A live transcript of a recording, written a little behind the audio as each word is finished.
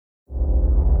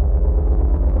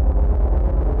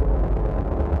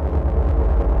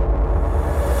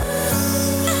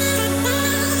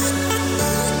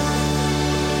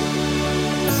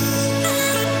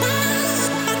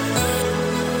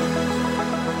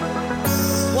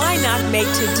not make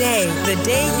today the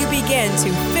day you begin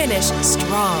to finish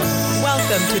strong.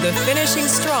 Welcome to the Finishing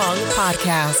Strong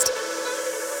podcast.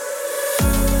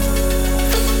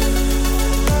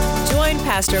 Join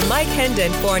Pastor Mike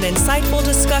Hendon for an insightful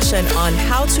discussion on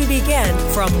how to begin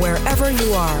from wherever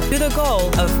you are to the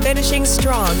goal of finishing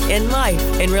strong in life,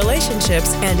 in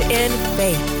relationships, and in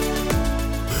faith.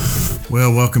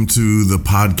 Well, welcome to the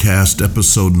podcast,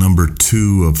 episode number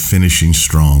 2 of Finishing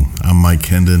Strong. I'm Mike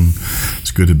Hendon.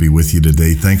 It's good to be with you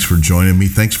today. Thanks for joining me.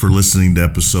 Thanks for listening to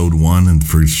episode 1 and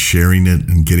for sharing it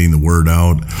and getting the word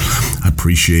out. I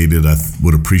appreciate it. I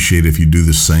would appreciate if you do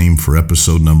the same for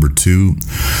episode number 2.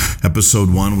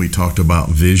 Episode 1, we talked about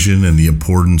vision and the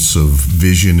importance of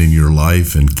vision in your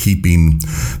life and keeping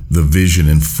the vision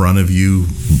in front of you.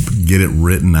 Get it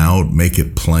written out, make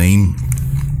it plain.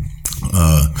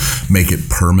 Make it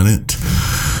permanent,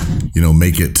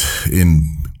 make it in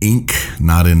ink,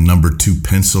 not in number 2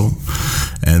 pencil.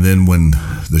 And then when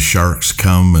the sharks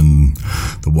come and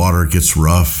the water gets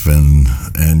rough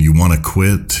and you want to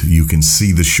quit, you can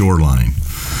see the shoreline.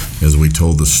 As we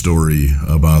told the story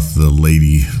about the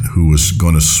lady who was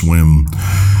going to swim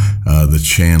the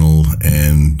channel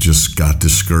and just got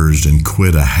discouraged and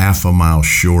quit a half a mile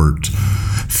short,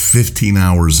 15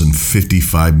 hours and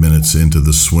 55 minutes into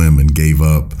the swim, and gave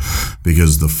up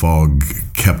because the fog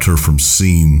kept her from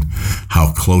seeing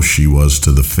how close she was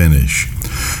to the finish.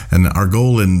 And our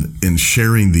goal in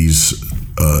sharing these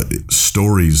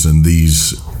stories and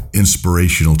these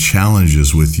inspirational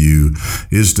challenges with you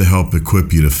is to help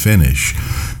equip you to finish.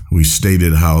 We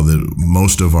stated how that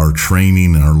most of our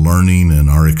training, our learning, and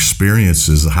our experience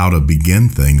is how to begin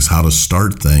things, how to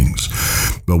start things.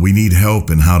 But we need help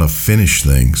in how to finish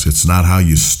things. It's not how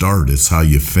you start, it's how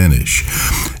you finish.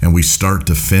 And we start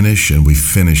to finish and we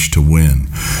finish to win,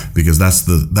 because that's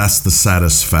the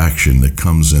satisfaction that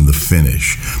comes in the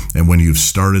finish. And when you've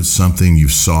started something,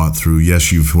 you've saw it through.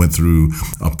 Yes, you've went through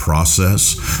a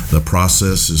process. The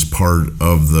process is part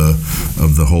of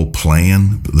the whole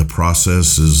plan. The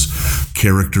process is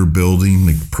character building.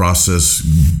 The process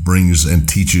brings and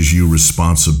teaches you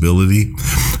responsibility,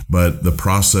 but the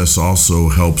process also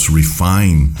helps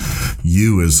refine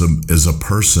you as a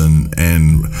person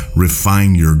and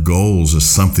refine your goals as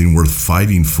something worth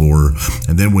fighting for.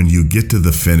 And then when you get to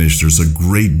the finish, there's a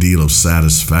great deal of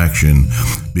satisfaction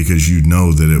because you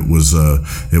know that it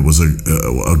was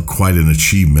a quite an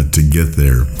achievement to get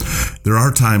there. There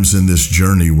are times in this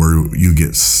journey where you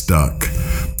get stuck.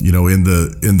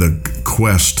 In the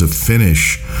quest to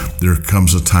finish, there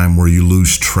comes a time where you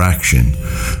lose traction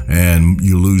and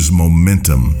you lose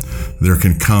momentum. There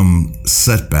can come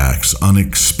setbacks,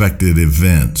 unexpected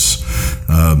events,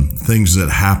 things that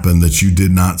happen that you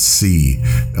did not see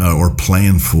or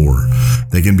plan for.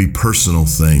 They can be personal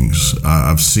things.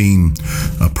 I've seen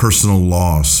a personal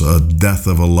loss, a death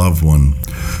of a loved one,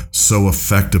 so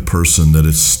affect a person that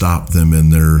it stopped them in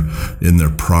their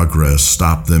progress,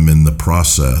 stopped them in the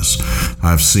process.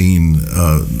 I've seen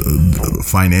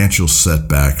financial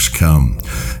setbacks come,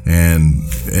 and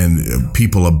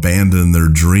people abandon their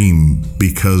dream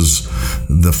because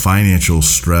the financial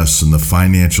stress and the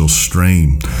financial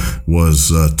strain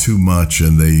was too much,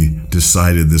 and they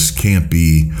decided this can't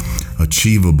be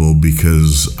achievable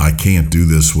because I can't do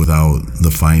this without the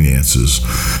finances.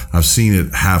 I've seen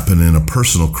it happen in a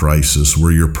personal crisis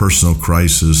where your personal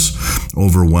crisis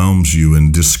overwhelms you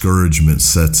and discouragement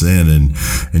sets in,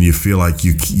 and you feel like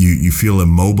you feel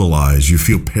immobilized, you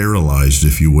feel paralyzed,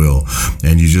 if you will,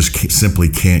 and you just simply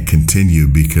can't continue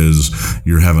because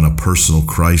you're having a personal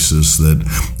crisis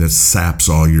that saps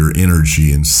all your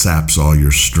energy and saps all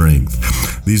your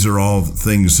strength. These are all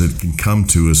things that can come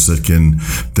to us that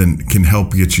can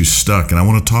help get you stuck. And I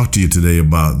want to talk to you today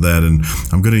about that. And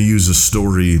I'm going to use a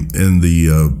story in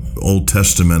the Old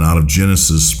Testament out of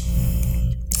Genesis,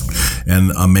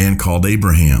 and a man called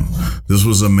Abraham. This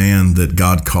was a man that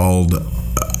God called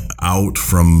out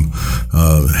from,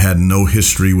 had no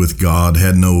history with God,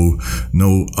 had no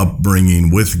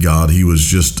upbringing with God. He was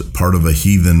just part of a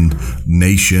heathen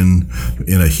nation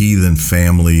in a heathen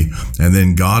family. And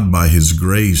then God, by his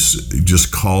grace,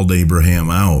 just called Abraham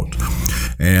out.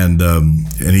 And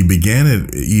he began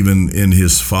it even in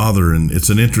his father. And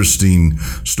it's an interesting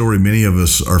story. Many of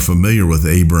us are familiar with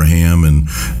Abraham and,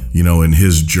 in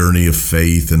his journey of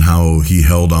faith and how he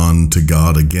held on to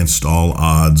God against all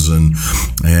odds and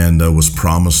was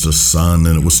promised a son.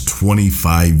 And it was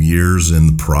 25 years in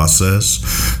the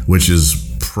process, which is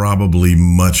probably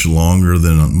much longer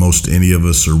than most any of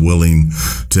us are willing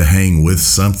to hang with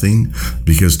something,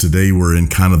 because today we're in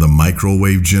kind of the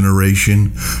microwave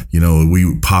generation.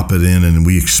 We pop it in and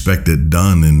we expect it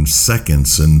done in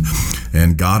seconds,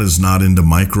 and God is not into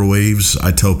microwaves.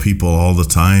 I tell people all the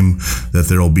time that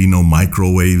there will be no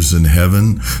microwaves in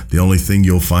heaven. The only thing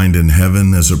you'll find in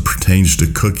heaven as it pertains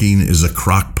to cooking is a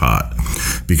crock pot,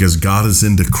 because God is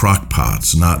into crock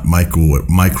pots, not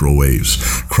microwaves.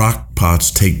 Crock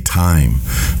pots take time.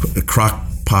 Crock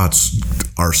pots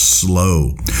are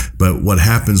slow. But what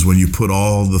happens when you put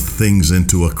all the things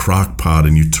into a crock pot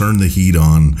and you turn the heat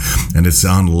on and it's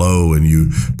on low and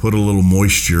you put a little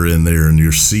moisture in there and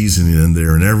you're seasoning in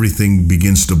there and everything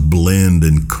begins to blend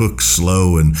and cook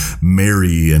slow and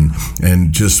marry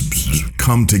and just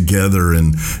come together,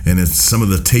 and it's some of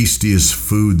the tastiest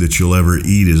food that you'll ever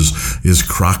eat is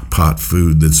crock pot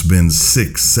food that's been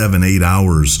 6, 7, 8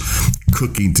 hours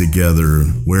cooking together,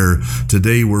 where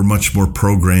today we're much more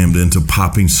programmed into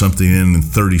popping something in and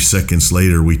 30 seconds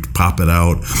later we pop it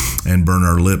out and burn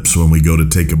our lips when we go to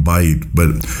take a bite,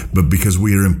 but because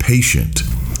we are impatient.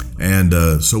 And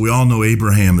so we all know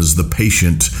Abraham is the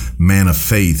patient man of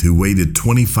faith who waited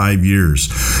 25 years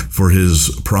for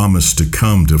his promise to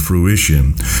come to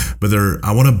fruition. But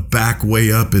I want to back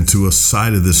way up into a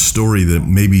side of this story that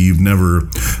maybe you've never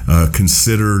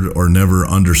considered or never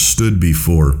understood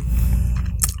before.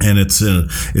 And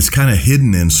it's kind of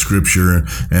hidden in Scripture,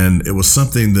 and it was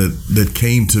something that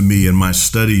came to me in my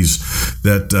studies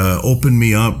that opened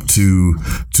me up to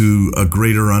a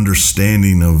greater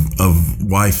understanding of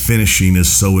why finishing is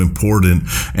so important,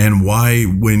 and why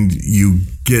when you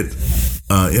get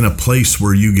in a place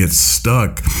where you get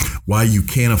stuck, why you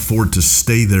can't afford to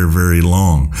stay there very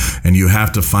long, and you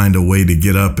have to find a way to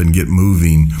get up and get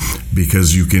moving,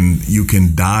 because you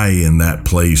can die in that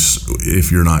place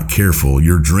if you're not careful.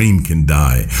 Your dream can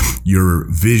die, your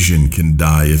vision can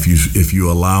die if you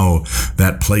allow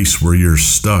that place where you're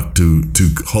stuck to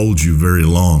hold you very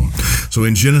long. So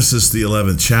in Genesis the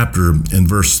 11th chapter, in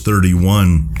verse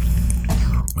 31.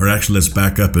 Or actually, let's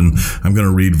back up, and I'm going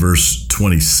to read verse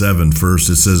 27 first.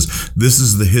 It says, "This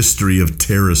is the history of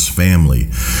Terah's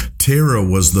family. Terah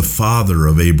was the father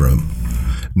of Abram,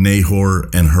 Nahor,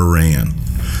 and Haran.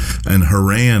 And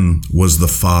Haran was the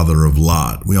father of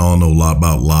Lot." We all know a lot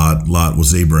about Lot. Lot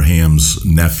was Abraham's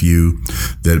nephew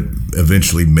that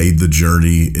eventually made the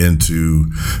journey into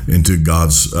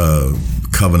God's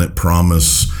covenant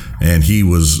promise. And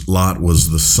Lot was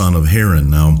the son of Haran.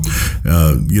 Now,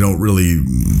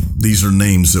 these are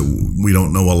names that we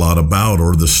don't know a lot about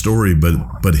or the story,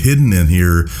 but hidden in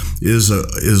here is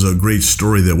a great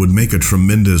story that would make a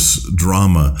tremendous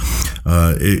drama.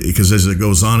 Because as it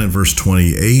goes on in verse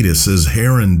 28, it says,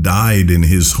 "Haran died in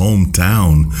his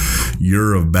hometown,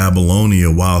 Ur of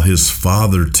Babylonia, while his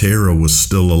father Terah was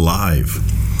still alive."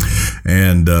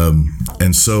 And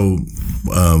so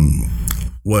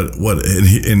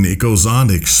and it goes on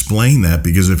to explain that,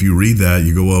 because if you read that,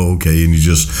 you go, oh, okay, and you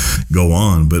just go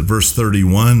on. But verse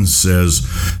 31 says,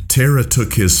 "Terah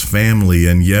took his family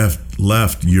and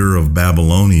left Ur of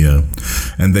Babylonia,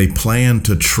 and they planned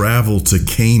to travel to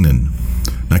Canaan."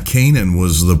 Now, Canaan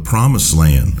was the promised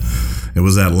land. It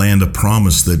was that land of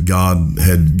promise that God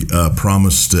had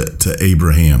promised to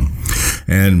Abraham.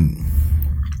 And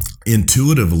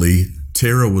intuitively,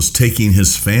 Terah was taking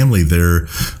his family there,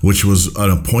 which was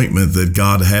an appointment that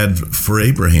God had for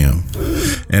Abraham.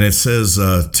 And it says,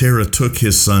 Terah took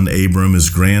his son Abram, his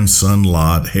grandson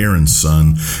Lot, Haran's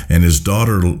son, and his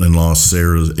daughter-in-law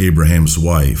Sarah, Abraham's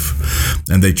wife.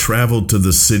 And they traveled to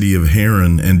the city of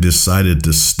Haran and decided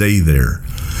to stay there.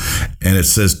 And it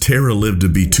says Terah lived to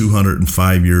be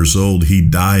 205 years old. He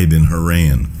died in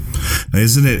Haran. Now,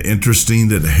 isn't it interesting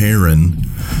that Haran,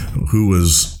 who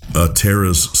was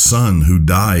Terah's son who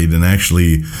died, and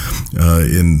actually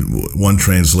in one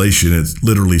translation it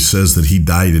literally says that he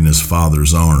died in his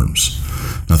father's arms.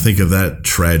 Now think of that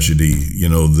tragedy,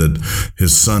 that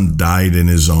his son died in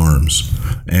his arms,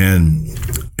 and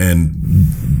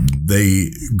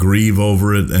they grieve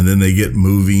over it, and then they get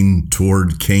moving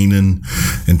toward Canaan,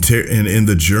 and in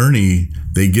the journey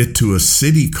they get to a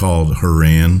city called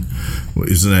Haran.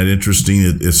 Isn't that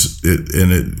interesting? It's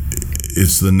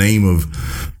the name of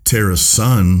Terah's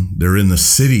son. They're in the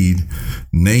city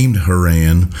named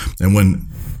Haran, and when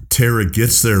Terah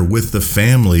gets there with the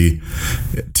family,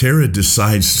 Terah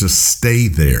decides to stay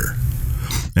there.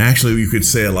 Actually, you could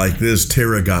say it like this: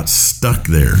 Terah got stuck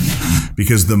there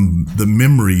because the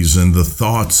memories and the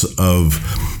thoughts of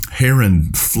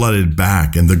Haran flooded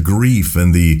back, and the grief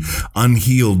and the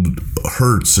unhealed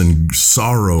hurts and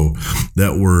sorrow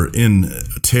that were in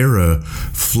Terah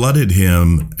flooded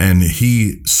him, and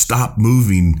he stopped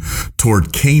moving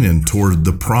toward Canaan, toward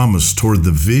the promise, toward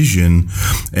the vision,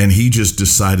 and he just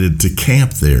decided to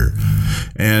camp there.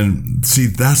 And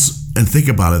see, and think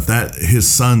about it, that his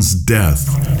son's death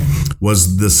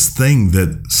was this thing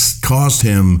that caused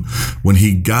him, when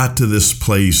he got to this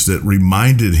place, that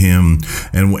reminded him,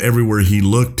 and everywhere he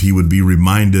looked, he would be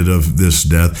reminded of this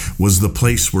death, was the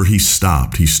place where he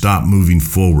stopped. He stopped moving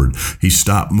forward. He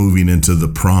stopped moving into the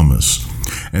promise.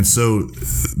 And so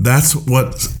that's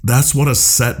what a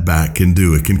setback can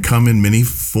do. It can come in many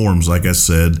forms, like I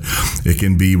said. It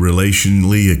can be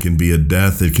relationally, it can be a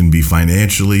death, it can be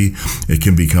financially, it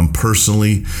can become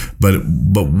personally, but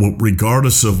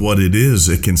regardless of what it is,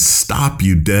 it can stop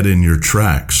you dead in your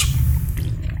tracks.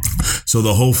 So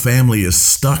the whole family is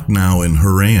stuck now in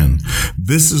Haran.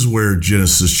 This is where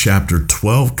Genesis chapter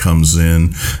 12 comes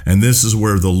in, and this is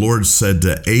where the Lord said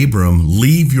to Abram,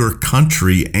 "Leave your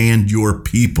country and your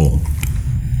people."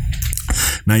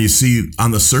 Now, you see,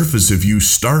 on the surface, if you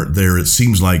start there, it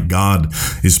seems like God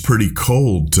is pretty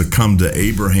cold to come to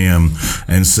Abraham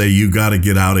and say, you got to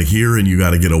get out of here and you got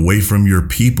to get away from your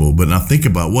people. But now think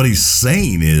about what he's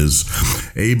saying is,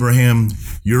 Abraham,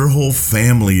 your whole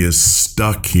family is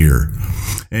stuck here,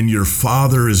 and your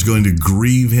father is going to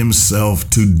grieve himself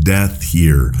to death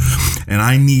here. And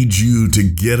I need you to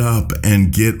get up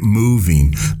and get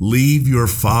moving. Leave your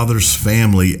father's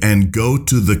family and go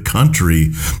to the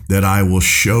country that I will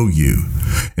show you.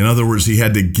 In other words, he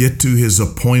had to get to his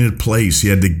appointed place. He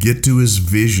had to get to his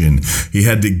vision. He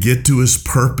had to get to his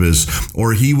purpose,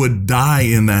 or he would die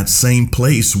in that same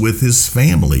place with his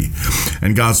family.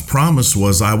 And God's promise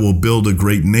was, I will build a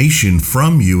great nation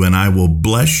from you, and I will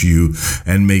bless you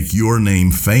and make your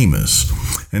name famous.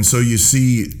 And so you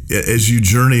see, as you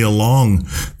journey along,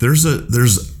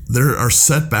 there are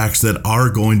setbacks that are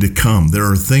going to come. There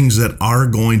are things that are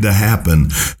going to happen,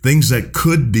 things that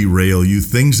could derail you,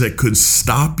 things that could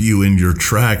stop you in your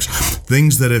tracks,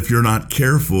 things that, if you're not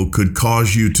careful, could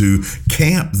cause you to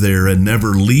camp there and never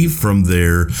leave from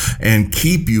there and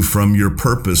keep you from your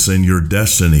purpose and your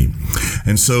destiny.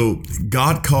 And so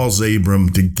God calls Abram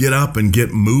to get up and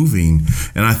get moving.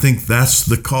 And I think that's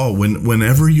the call.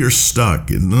 Whenever you're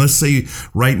stuck, and let's say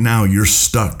right now you're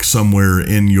stuck somewhere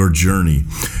in your journey,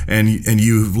 and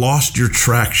you've lost your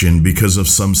traction because of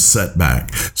some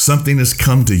setback. Something has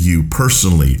come to you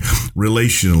personally,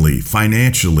 relationally,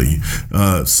 financially,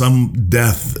 some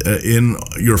death in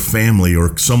your family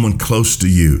or someone close to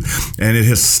you, and it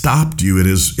has stopped you. It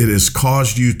has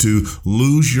caused you to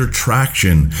lose your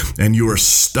traction, and you are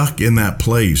stuck in that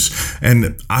place.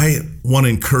 And I want to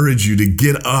encourage you to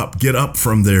get up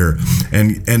from there,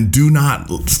 and do not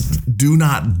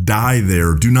die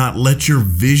there. Do not let your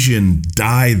vision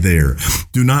die there.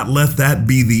 Do not let that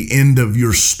be the end of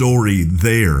your story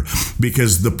there,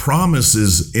 because the promise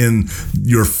is in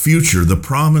your future. The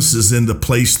promise is in the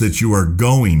place that you are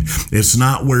going. It's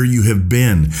not where you have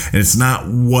been, and it's not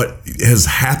what has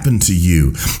happened to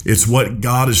you. It's what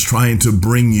God is trying to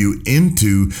bring you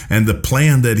into, and the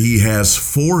plan that he has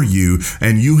for you,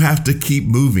 and you have to keep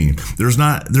moving. There's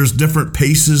different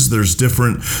paces, there's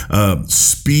different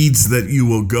speeds that you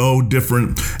will go,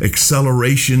 different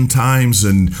acceleration times,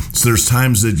 and there's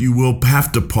times that you will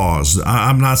have to pause.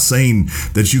 I'm not saying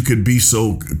that you could be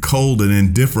so cold and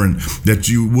indifferent that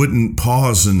you wouldn't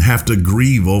pause and have to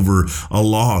grieve over a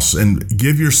loss, and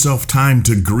give yourself time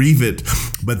to grieve it,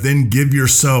 but then give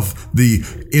yourself the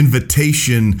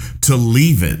invitation to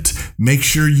leave it. Make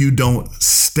sure you don't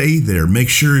stay there. Make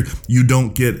sure you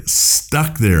don't get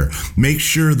stuck there. Make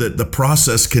sure that the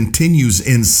process continues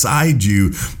inside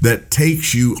you that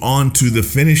takes you onto the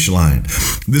finish line.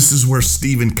 This is where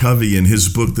Stephen Covey, in his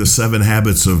book, The 7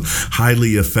 Habits of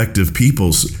Highly Effective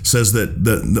People, says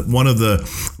that one of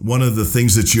the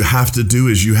things that you have to do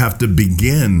is you have to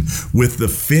begin with the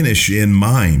finish in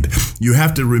mind. You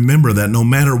have to remember that no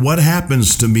matter what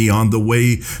happens to me on the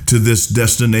way to this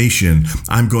destination,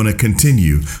 I'm going to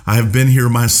continue. I have been here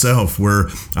myself, where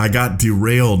I got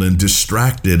derailed and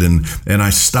distracted, and I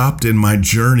stopped in my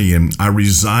journey, and I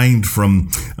resigned from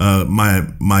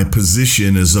my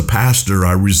position as a pastor.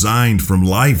 I resigned from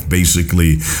life,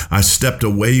 basically. I stepped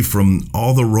away from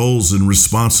all the roles and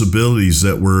responsibilities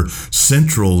that were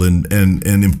central vital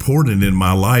and important in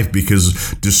my life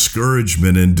because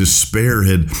discouragement and despair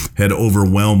had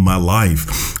overwhelmed my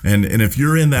life. And if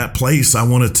you're in that place, I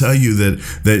want to tell you that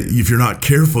if you're not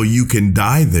careful, you can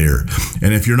die there.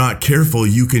 And if you're not careful,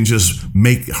 you can just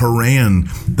make Haran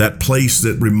that place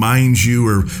that reminds you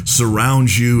or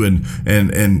surrounds you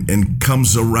and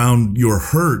comes around your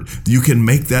hurt. You can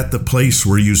make that the place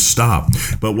where you stop.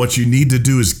 But what you need to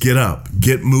do is get up,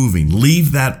 get moving,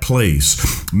 leave that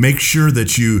place. Make sure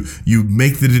that you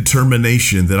make the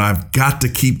determination that I've got to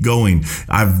keep going.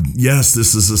 Yes,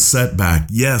 this is a setback.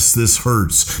 Yes, this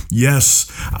hurts.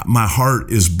 Yes, my heart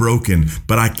is broken,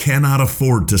 but I cannot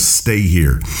afford to stay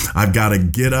here. I've got to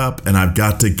get up and I've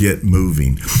got to get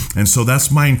moving. And so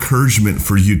that's my encouragement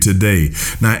for you today.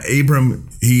 Now, Abram,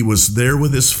 he was there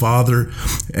with his father,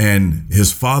 and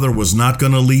his father was not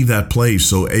going to leave that place.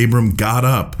 So Abram got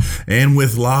up, and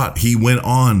with Lot, he went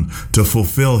on to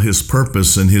fulfill his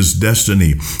purpose and his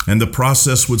destiny. And the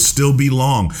process would still be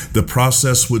long. The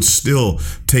process would still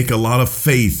take a lot of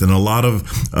faith and a lot of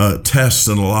tests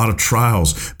and a lot of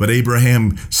trials. But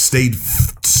Abraham stayed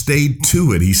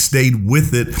to it. He stayed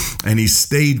with it, and he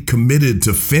stayed committed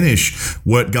to finish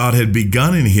what God had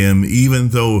begun in him, even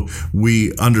though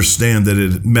we understand that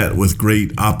it met with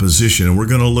great opposition. And we're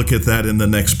going to look at that in the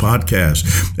next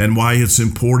podcast, and why it's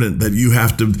important that you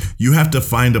have to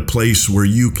find a place where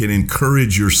you can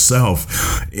encourage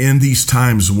yourself in these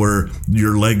times where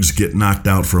your legs get knocked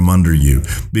out from under you,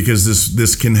 because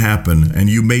this can happen and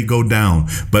you may go down.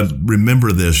 But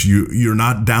remember this, you're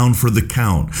not down for the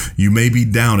count. You may be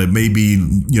down. It may be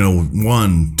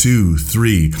 1, 2,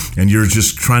 3, and you're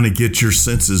just trying to get your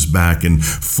senses back, and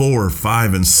 4,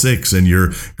 5, and 6, and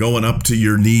you're going up to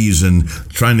your knees and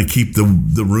trying to keep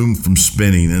the room from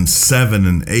spinning, and 7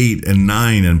 and 8 and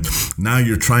 9, and now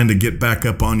you're trying to get back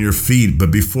up on your feet.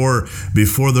 But before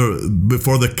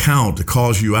the count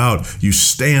calls you out, you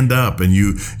stand up and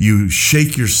you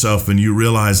shake yourself and you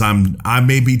realize I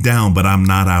may be down, but I'm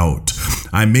not out.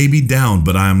 I may be down,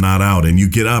 but I am not out. And you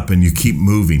get up and you keep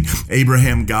moving.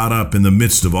 Abraham got up in the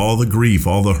midst of all the grief,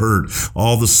 all the hurt,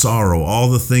 all the sorrow, all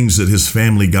the things that his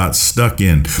family got stuck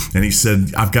in. And he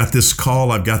said, I've got this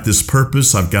call, I've got this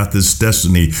purpose, I've got this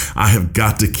destiny. I have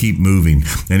got to keep moving.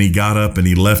 And he got up and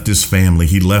he left his family.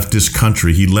 He left his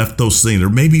country. He left those things. There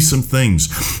may be some things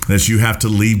that you have to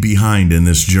leave behind in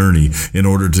this journey in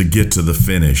order to get to the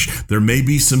finish. There may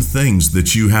be some things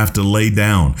that you have to lay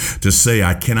down to say,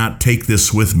 I cannot take this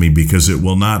with me because it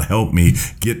will not help me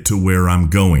get to where I'm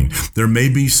going. There may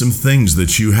be some things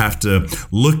that you have to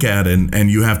look at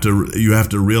and you have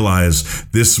to realize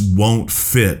this won't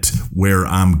fit where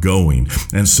I'm going.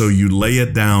 And so you lay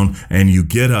it down and you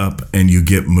get up and you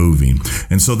get moving.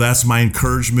 And so that's my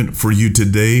encouragement for you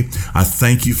today. I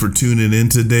thank you for tuning in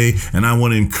today, and I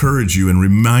want to encourage you and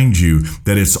remind you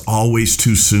that it's always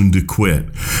too soon to quit.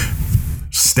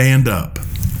 Stand up,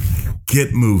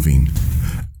 get moving,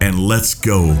 and let's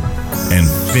go and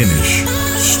finish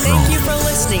strong. Thank you for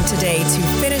listening today to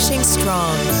Finishing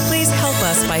Strong. Please help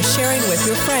us by sharing with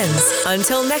your friends.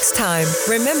 Until next time,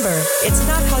 remember, it's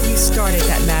not how you started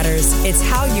that matters. It's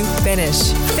how you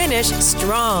finish. Finish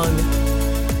strong.